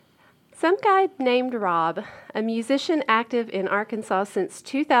Some guy named Robb, a musician active in Arkansas since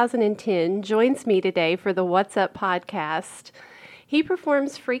 2010, joins me today for the What's Up podcast. He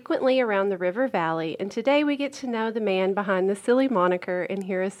performs frequently around the River Valley, and today we get to know the man behind the silly moniker and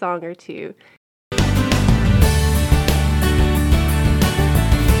hear a song or two.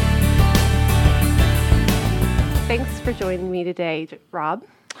 Thanks for joining me today, Robb.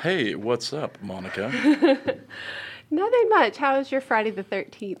 Hey, what's up, Monica? Nothing much. How has your Friday the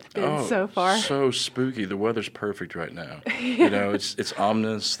 13th been so far? So spooky. The weather's perfect right now. You know, it's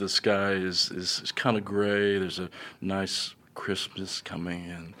ominous. The sky is kind of gray. There's a nice Christmas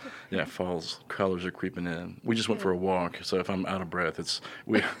coming, and fall's colors are creeping in. We just went for a walk, so if I'm out of breath,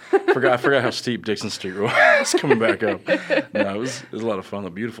 I forgot how steep Dixon Street was coming back up. No, it was a lot of fun.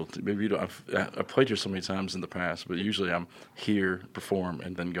 Beautiful. I've played here so many times in the past, but usually I'm here, perform,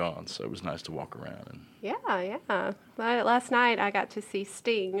 and then gone. So it was nice to walk around. Yeah. Last night I got to see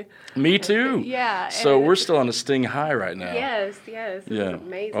Sting. Me too. Yeah. So we're still on a Sting high right now. Yes. It was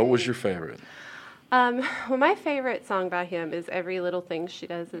amazing. What was your favorite? Well, my favorite song by him is Every Little Thing She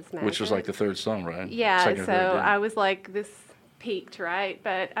Does Is Magic. Which was like the third song, right? Yeah, I was like, this peaked, right?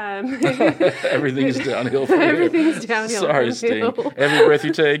 But everything's downhill from here. Everything's downhill. Sorry, Sting. Every breath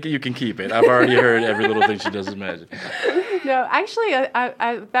you take, you can keep it. I've already heard Every Little Thing She Does Is Magic. No, actually,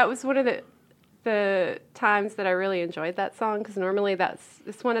 I that was one of the times that I really enjoyed that song, because normally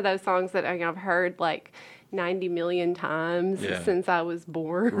it's one of those songs that I've heard like 90 million times since I was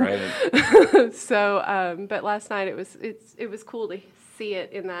born. Right. So, but last night it was cool to see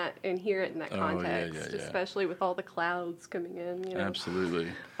it in that and hear it in that context, especially with all the clouds coming in. You know? Absolutely.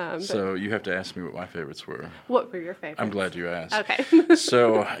 So you have to ask me what my favorites were. What were your favorites? I'm glad you asked. Okay.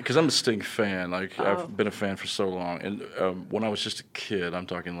 So, because I'm a Sting fan, I've been a fan for so long, and when I was just a kid, I'm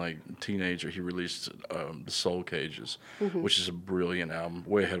talking like teenager, he released the Soul Cages, which is a brilliant album,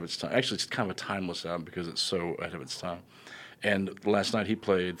 way ahead of its time. Actually, it's kind of a timeless album because it's so ahead of its time. And last night he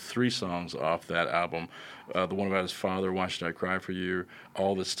played 3 songs off that album. The one about his father, Why Should I Cry For You,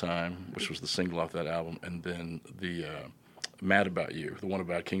 All This Time, which was the single off that album, and then the Mad About You, the one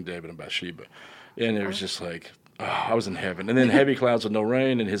about King David and Bathsheba. And it was just like, I was in heaven. And then Heavy Clouds with No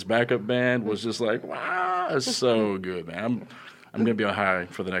Rain, and his backup band was just like, wow, it's so good, man. I'm going to be on high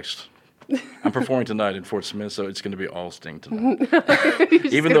for the next... I'm performing tonight in Fort Smith, so it's going to be all Sting tonight.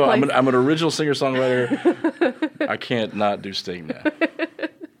 Even though I'm an original singer-songwriter, I can't not do Sting now.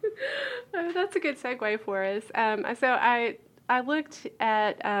 That's a good segue for us. So I looked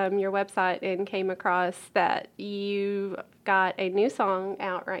at your website and came across that you got a new song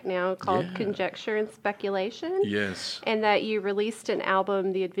out right now called Conjecture and Speculation. Yes. And that you released an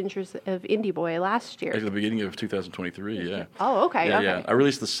album, The Adventures of Indie Boy, last year. At the beginning of 2023, yeah. Oh, okay. Yeah. I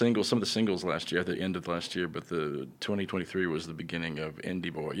released some of the singles last year, at the end of last year, but the 2023 was the beginning of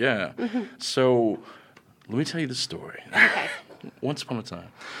Indie Boy. Yeah. So let me tell you the story. Okay. Once upon a time,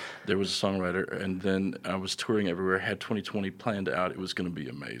 there was a songwriter, and then I was touring everywhere, had 2020 planned out. It was going to be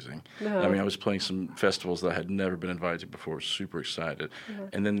amazing. I mean, I was playing some festivals that I had never been invited to before, super excited.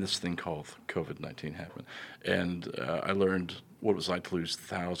 And then this thing called COVID-19 happened. And I learned what it was like to lose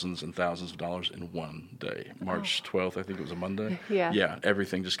thousands and thousands of dollars in one day. March 12th, I think it was a Monday. Yeah,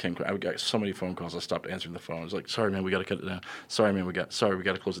 everything just came. I got so many phone calls, I stopped answering the phone. I was like, sorry, man, we got to cut it down. Sorry, man, we got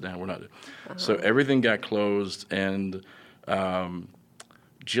to close it down. We're not. So everything got closed, and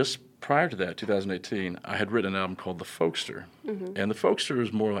just prior to that, 2018, I had written an album called The Folkster. And The Folkster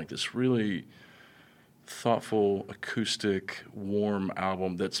is more like this really thoughtful, acoustic, warm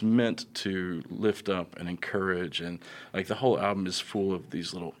album that's meant to lift up and encourage. And like the whole album is full of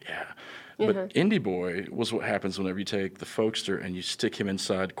these little, But Indie Boy was what happens whenever you take the folkster and you stick him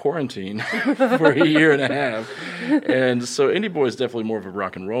inside quarantine for a year and a half. And so Indie Boy is definitely more of a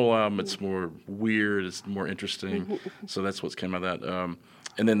rock and roll album. It's more weird. It's more interesting. So that's what's came out of that.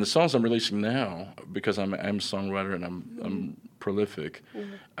 And then the songs I'm releasing now, because I'm a songwriter and I'm prolific,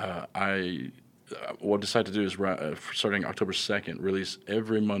 I what I decided to do is starting October 2nd, release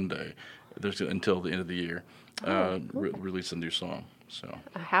every Monday until the end of the year, release a new song. So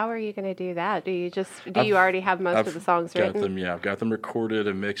how are you going to do that? Do you already have most of the songs written? I've got them recorded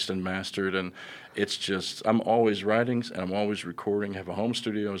and mixed and mastered, and it's just I'm always writing and I'm always recording. I have a home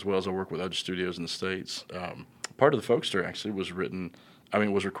studio as well as I work with other studios in the States. Part of the Folkster actually was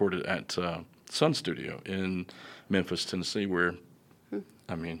recorded at Sun Studio in Memphis, Tennessee, where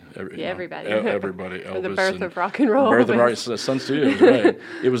everybody, Elvis, the birth of rock and roll. Birth of rock, Sun Studio was great.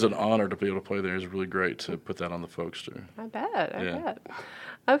 It was an honor to be able to play there. It was really great to put that on the Folkster. I bet.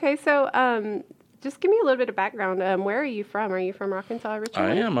 Okay, so just give me a little bit of background. Where are you from? Are you from Arkansas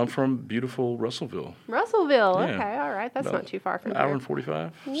originally? I am. I'm from beautiful Russellville. Russellville. Yeah. Okay, all right. That's not too far from An here. hour and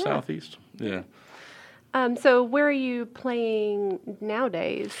 45 southeast. Yeah. So where are you playing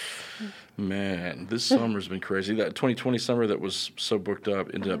nowadays? Man, this summer's been crazy. That 2020 summer that was so booked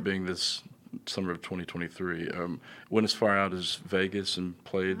up ended up being this summer of 2023. Went as far out as Vegas and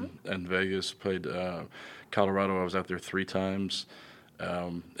played in Vegas. Played Colorado. I was out there 3 times.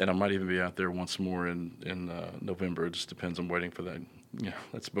 And I might even be out there once more in November. It just depends. I'm waiting for that. Yeah,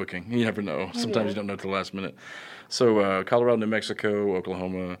 that's booking. You never know. Sometimes you don't know till the last minute. So Colorado, New Mexico,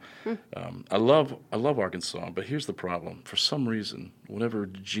 Oklahoma. I love Arkansas, but here's the problem. For some reason, whenever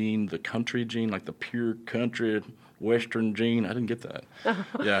Gene, the country Gene, like the pure country Western Gene, I didn't get that.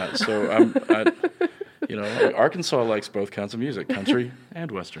 Yeah, so Arkansas likes both kinds of music, country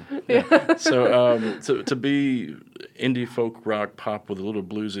and Western. Yeah. So to be indie folk rock pop with a little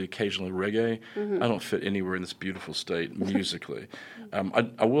bluesy, occasionally reggae, I don't fit anywhere in this beautiful state musically.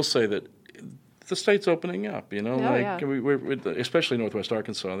 I will say that the state's opening up, we're especially Northwest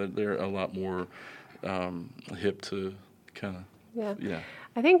Arkansas, they're a lot more hip to kind of,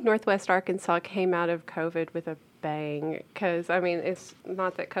 I think Northwest Arkansas came out of COVID with a bang because, it's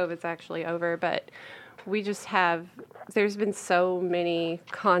not that COVID's actually over, but we just there's been so many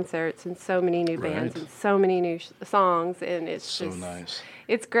concerts and so many new bands and so many new songs, and it's so just nice.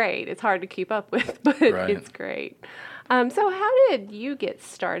 It's great. It's hard to keep up with, but it's great. So how did you get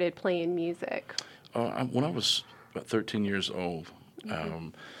started playing music? When I was about 13 years old,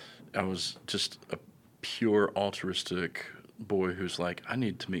 I was just a pure altruistic boy who's like, I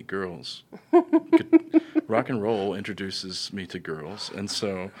need to meet girls. Rock and roll introduces me to girls, and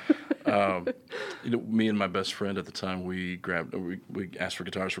so me and my best friend at the time, we asked for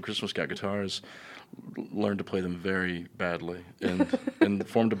guitars for Christmas, got guitars, learned to play them very badly, and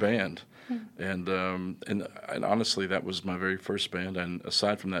formed a band. And honestly, that was my very first band. And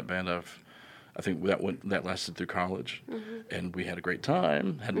aside from that band, I think that lasted through college, and we had a great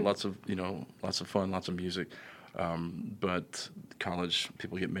time, had lots of fun, lots of music. But college,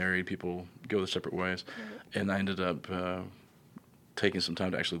 people get married, people go their separate ways, and I ended up taking some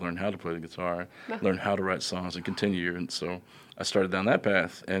time to actually learn how to play the guitar, learn how to write songs, and continue. And so I started down that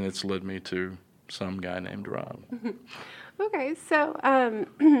path, and it's led me to Some Guy Named Robb. Okay, so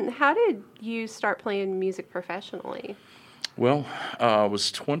how did you start playing music professionally? Well, I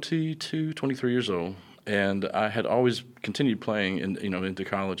was 22, 23 years old, and I had always continued playing into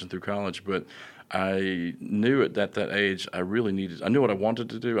college and through college, but I knew at that age I knew what I wanted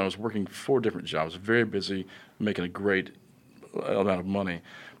to do. I was working 4 different jobs, very busy, making a great amount of money,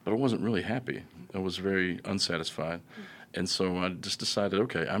 but I wasn't really happy. I was very unsatisfied. And so I just decided,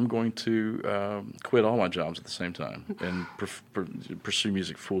 okay, I'm going to quit all my jobs at the same time and pursue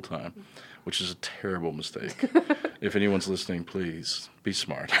music full time, which is a terrible mistake. If anyone's listening, please be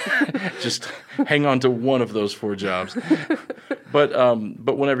smart. Just hang on to one of those 4 jobs.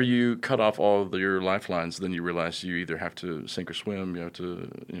 But whenever you cut off all of your lifelines, then you realize you either have to sink or swim, to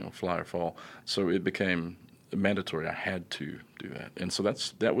fly or fall. So it became mandatory. I had to do that, and so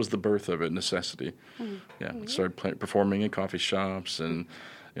that was the birth of it, necessity. Yeah, I started performing in coffee shops, and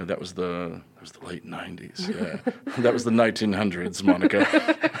that was the late 90s. Yeah, that was the 1900s, Monica.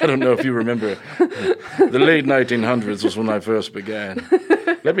 I don't know if you remember. The late 1900s was when I first began.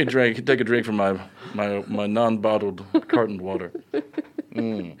 Let me take a drink from my non-bottled cartoned water.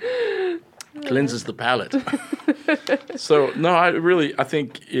 Cleanses the palate. So no, I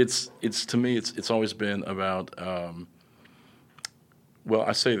think it's to me it's always been about. Well,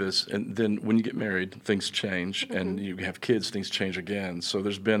 I say this, and then when you get married, things change, and you have kids, things change again. So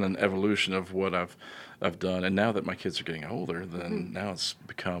there's been an evolution of what I've done, and now that my kids are getting older, then now it's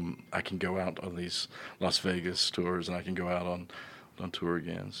become I can go out on these Las Vegas tours, and I can go out on tour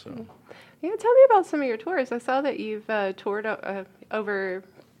again. So yeah, tell me about some of your tours. I saw that you've toured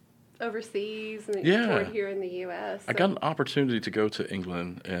overseas, and that you toured here in the U.S. I got an opportunity to go to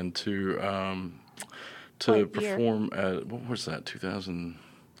England and to perform at, what was that, 2000?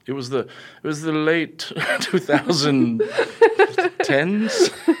 It was the late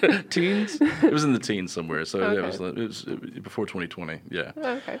 2010s, teens. It was in the teens somewhere, so it was before 2020. Yeah.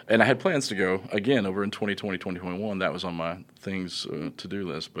 Okay. And I had plans to go again over in 2020, 2021. That was on my things to-do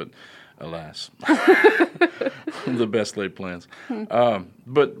list, but alas, the best laid plans.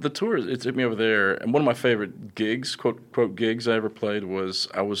 But the tour, it took me over there, and one of my favorite gigs, quote gigs I ever played was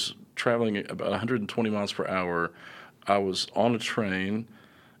I was traveling about 120 miles per hour. I was on a train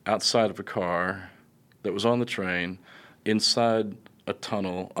outside of a car that was on the train inside a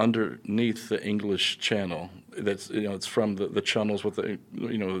tunnel underneath the English Channel. That's it's from the channels what they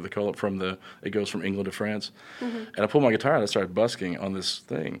call it it goes from England to France. And I pulled my guitar out. I started busking on this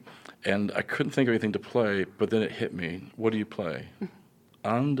thing, and I couldn't think of anything to play. But then it hit me. What do you play?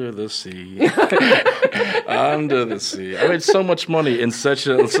 Under the sea, under the sea. I made so much money in such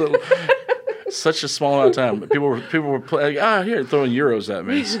a small amount of time. People were playing. Here, throwing euros at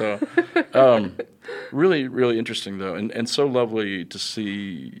me. So, really, really interesting though, and so lovely to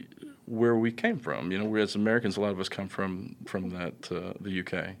see where we came from. We as Americans, a lot of us come from that the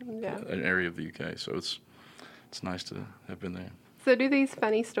UK, an area of the UK. So it's nice to have been there. So do these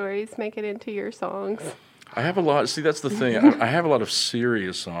funny stories make it into your songs? I have a lot. See, that's the thing. I have a lot of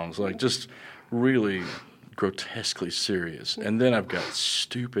serious songs, like just really grotesquely serious, and then I've got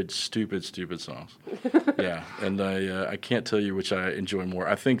stupid songs. Yeah, and I can't tell you which I enjoy more.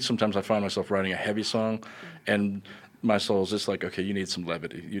 I think sometimes I find myself writing a heavy song, and my soul's just like, okay, you need some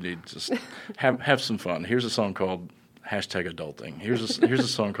levity. You need just have some fun. Here's a song called #adulting. Here's a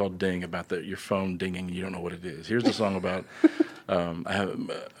song called Ding, about your phone dinging. You don't know what it is. Here's a song about I have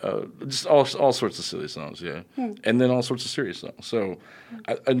just all sorts of silly songs, and then all sorts of serious songs. So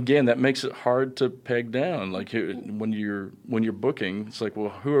again, that makes it hard to peg down. Like when you're booking, it's like, well,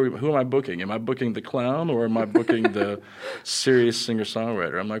 who am I booking? Am I booking the clown or am I booking the serious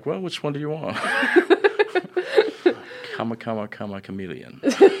singer-songwriter? I'm like, well, which one do you want? Chameleon.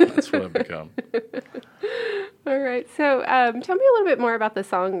 That's what I've become. All right. So tell me a little bit more about the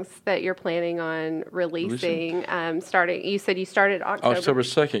songs that you're planning on releasing. You said you started October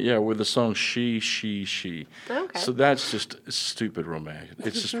 2nd, with the song She. Okay. So that's just stupid romantic.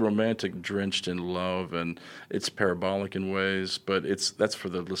 It's just romantic, drenched in love, and it's parabolic in ways, but that's for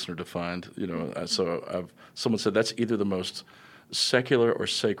the listener to find. So someone said that's either the most secular or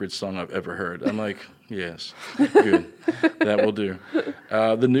sacred song I've ever heard. I'm like, yes, good, that will do.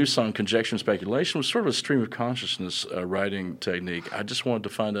 The new song, Conjecture and Speculation, was sort of a stream of consciousness writing technique. I just wanted to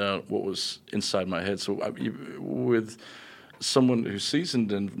find out what was inside my head. So with someone who's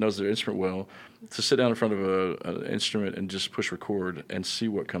seasoned and knows their instrument well, to sit down in front of an instrument and just push record and see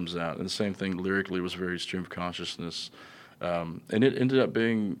what comes out. And the same thing lyrically was very stream of consciousness. And it ended up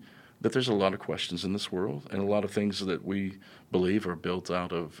being that there's a lot of questions in this world, and a lot of things that we believe are built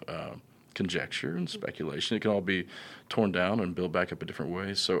out of conjecture and speculation. It can all be torn down and built back up in different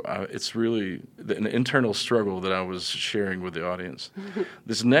ways. So it's really an internal struggle that I was sharing with the audience.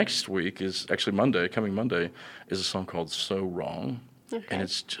 This next week is actually coming Monday, is a song called So Wrong, and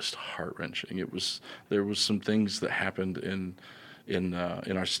it's just heart-wrenching. There was some things that happened in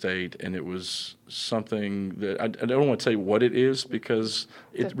our state, and it was something that I don't want to tell you what it is, because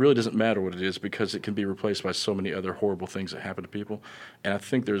it really doesn't matter what it is, because it can be replaced by so many other horrible things that happen to people. And I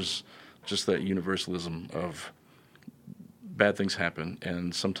think there's just that universalism of bad things happen,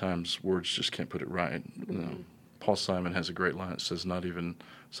 and sometimes words just can't put it right. Paul Simon has a great line that says,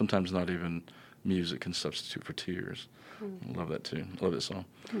 sometimes not even music can substitute for tears. I love that too. I love that song.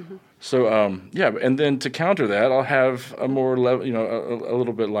 So and then to counter that, I'll have a more a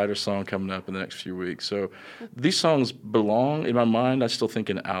little bit lighter song coming up in the next few weeks. So these songs belong in my mind. I still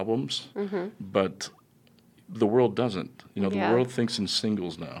think in albums, but the world doesn't. The world thinks in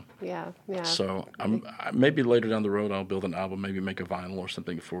singles now. Yeah. So maybe later down the road I'll build an album, maybe make a vinyl or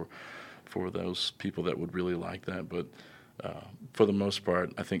something for those people that would really like that. But for the most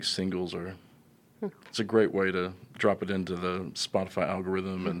part, I think singles are. It's a great way to drop it into the Spotify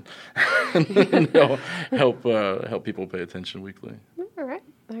algorithm and help people pay attention weekly. All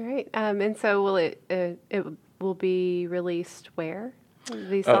right. And so will it will be released where?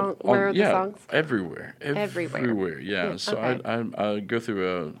 These songs? Where are the songs? Everywhere. Yeah. So I go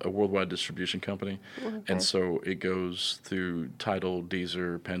through a worldwide distribution company, and so it goes through Tidal,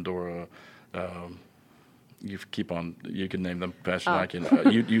 Deezer, Pandora. You can name them faster than I can.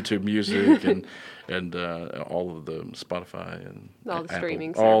 YouTube Music and all of the Spotify and all the Apple,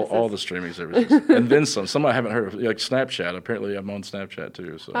 streaming services. All the streaming services. And then some. Some I haven't heard of, like Snapchat. Apparently I'm on Snapchat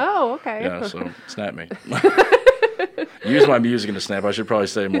too. So. Oh, okay. Yeah, so snap me. Use my music in the snap. I should probably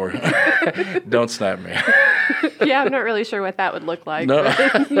say more. Don't snap me. Yeah, I'm not really sure what that would look like. No.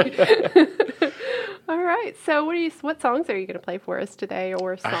 All right. So what songs are you going to play for us today,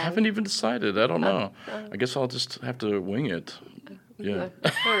 or songs? I haven't even decided. I don't know. I guess I'll just have to wing it. Yeah.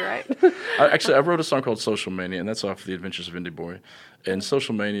 All right. I wrote a song called Social Mania, and that's off The Adventures of Indie Boy. And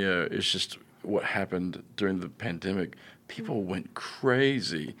Social Mania is just what happened during the pandemic. People went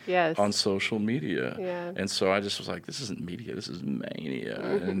crazy on social media. Yeah. And so I just was like, this isn't media, this is mania.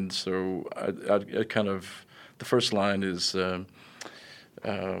 And so I kind of, the first line is,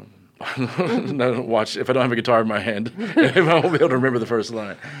 No, don't watch. If I don't have a guitar in my hand, I won't be able to remember the first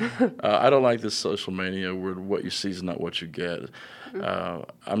line. I don't like this social mania where what you see is not what you get.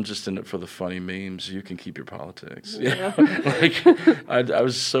 I'm just in it for the funny memes. You can keep your politics. Yeah. I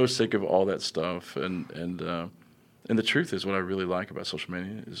was so sick of all that stuff, and the truth is, what I really like about social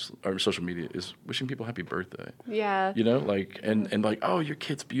media is wishing people happy birthday. Yeah. And like, oh, your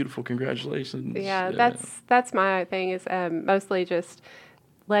kid's beautiful, congratulations. Yeah, that's my thing is mostly just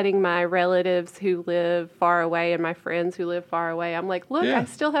letting my relatives who live far away and my friends who live far away, I'm like, look, I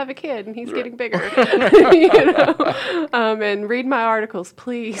still have a kid and he's getting bigger, and read my articles,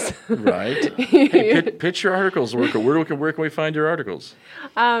 please. Right. Hey, pitch your articles. Where can we find your articles?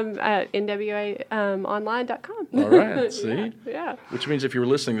 At nwaonline.com. All right. See? Yeah. Which means if you're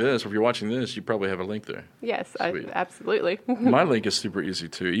listening to this, or if you're watching this, you probably have a link there. Yes, absolutely. My link is super easy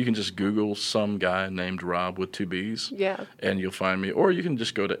too. You can just Google some guy named Rob with 2 B's. Yeah. And you'll find me. Or you can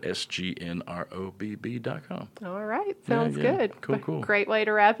just go to sgnrobb.com. All right. Sounds good. Cool. Great way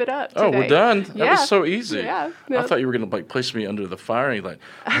to wrap it up today. Oh, we're done? That was so easy. Yeah. I thought you were going to place me under the fire. And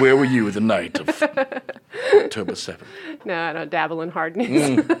where were you the night of October 7th? No, I don't dabble in hard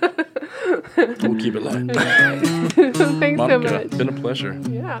news. We'll keep it light. Thanks Monica, so much. It's been a pleasure.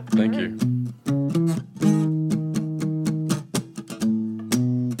 Yeah. Thank you.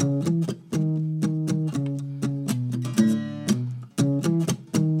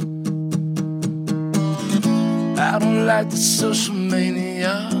 I don't like the social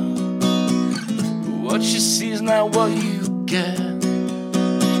mania. What you see is not what you get. I'm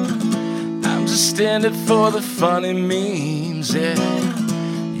just in it for the funny memes, yeah.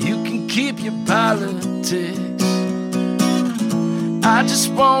 You can keep your politics. I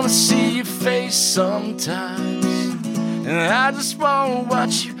just wanna see your face sometimes, and I just wanna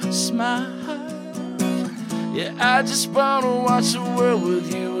watch you smile. Yeah, I just wanna watch the world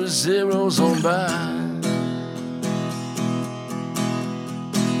with you with zeros on by.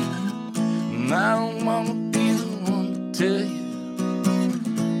 I don't wanna be the one to tell you,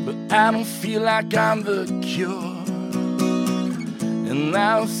 but I don't feel like I'm the cure, and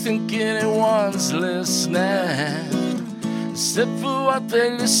I don't think anyone's listening, except for what they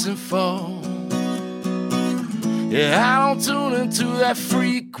listen for. Yeah, I don't tune into that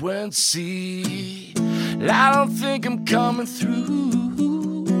frequency. I don't think I'm coming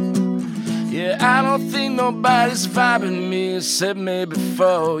through. Yeah, I don't think nobody's vibing me except maybe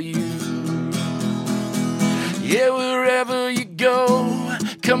for you. Yeah, wherever you go,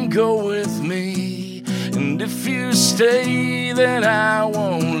 come go with me. And if you stay, then I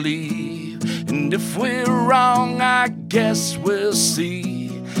won't leave. And if we're wrong, I guess we'll see.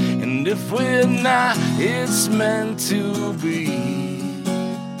 And if we're not, it's meant to be.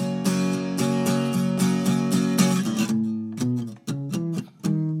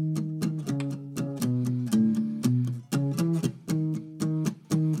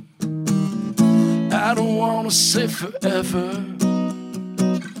 I don't wanna say forever.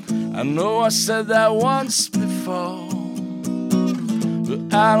 I know I said that once before,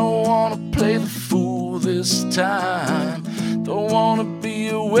 but I don't wanna play the fool this time. Don't wanna be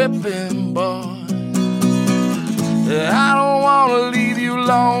a whipping boy. I don't wanna leave you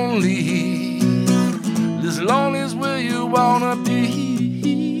lonely, as lonely as where you wanna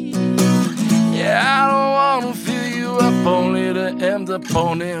be. Yeah, I don't wanna fill you up only to end up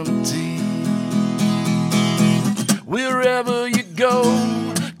on empty. Wherever you go,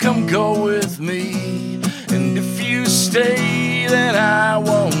 come go with me. And if you stay, then I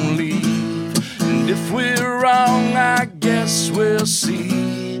won't leave. And if we're wrong, I guess we'll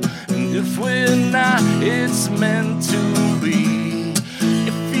see. And if we're not, it's meant to be.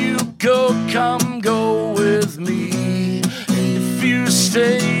 If you go, come go with me. And if you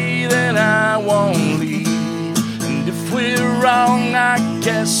stay, then I won't leave. And if we're wrong, I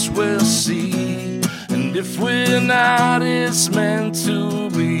guess we'll see. And if we're not, it's meant to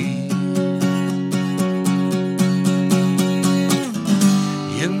be.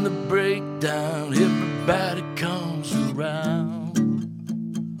 In the breakdown, everybody comes around.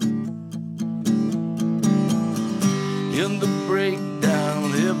 In the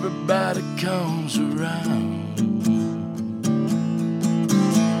breakdown, everybody comes around.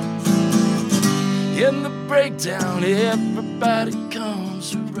 In the breakdown, everybody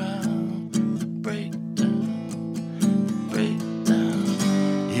comes around.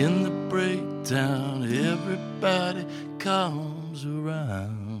 In the breakdown, everybody comes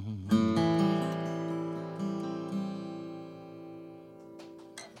around.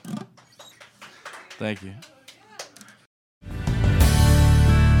 Thank you.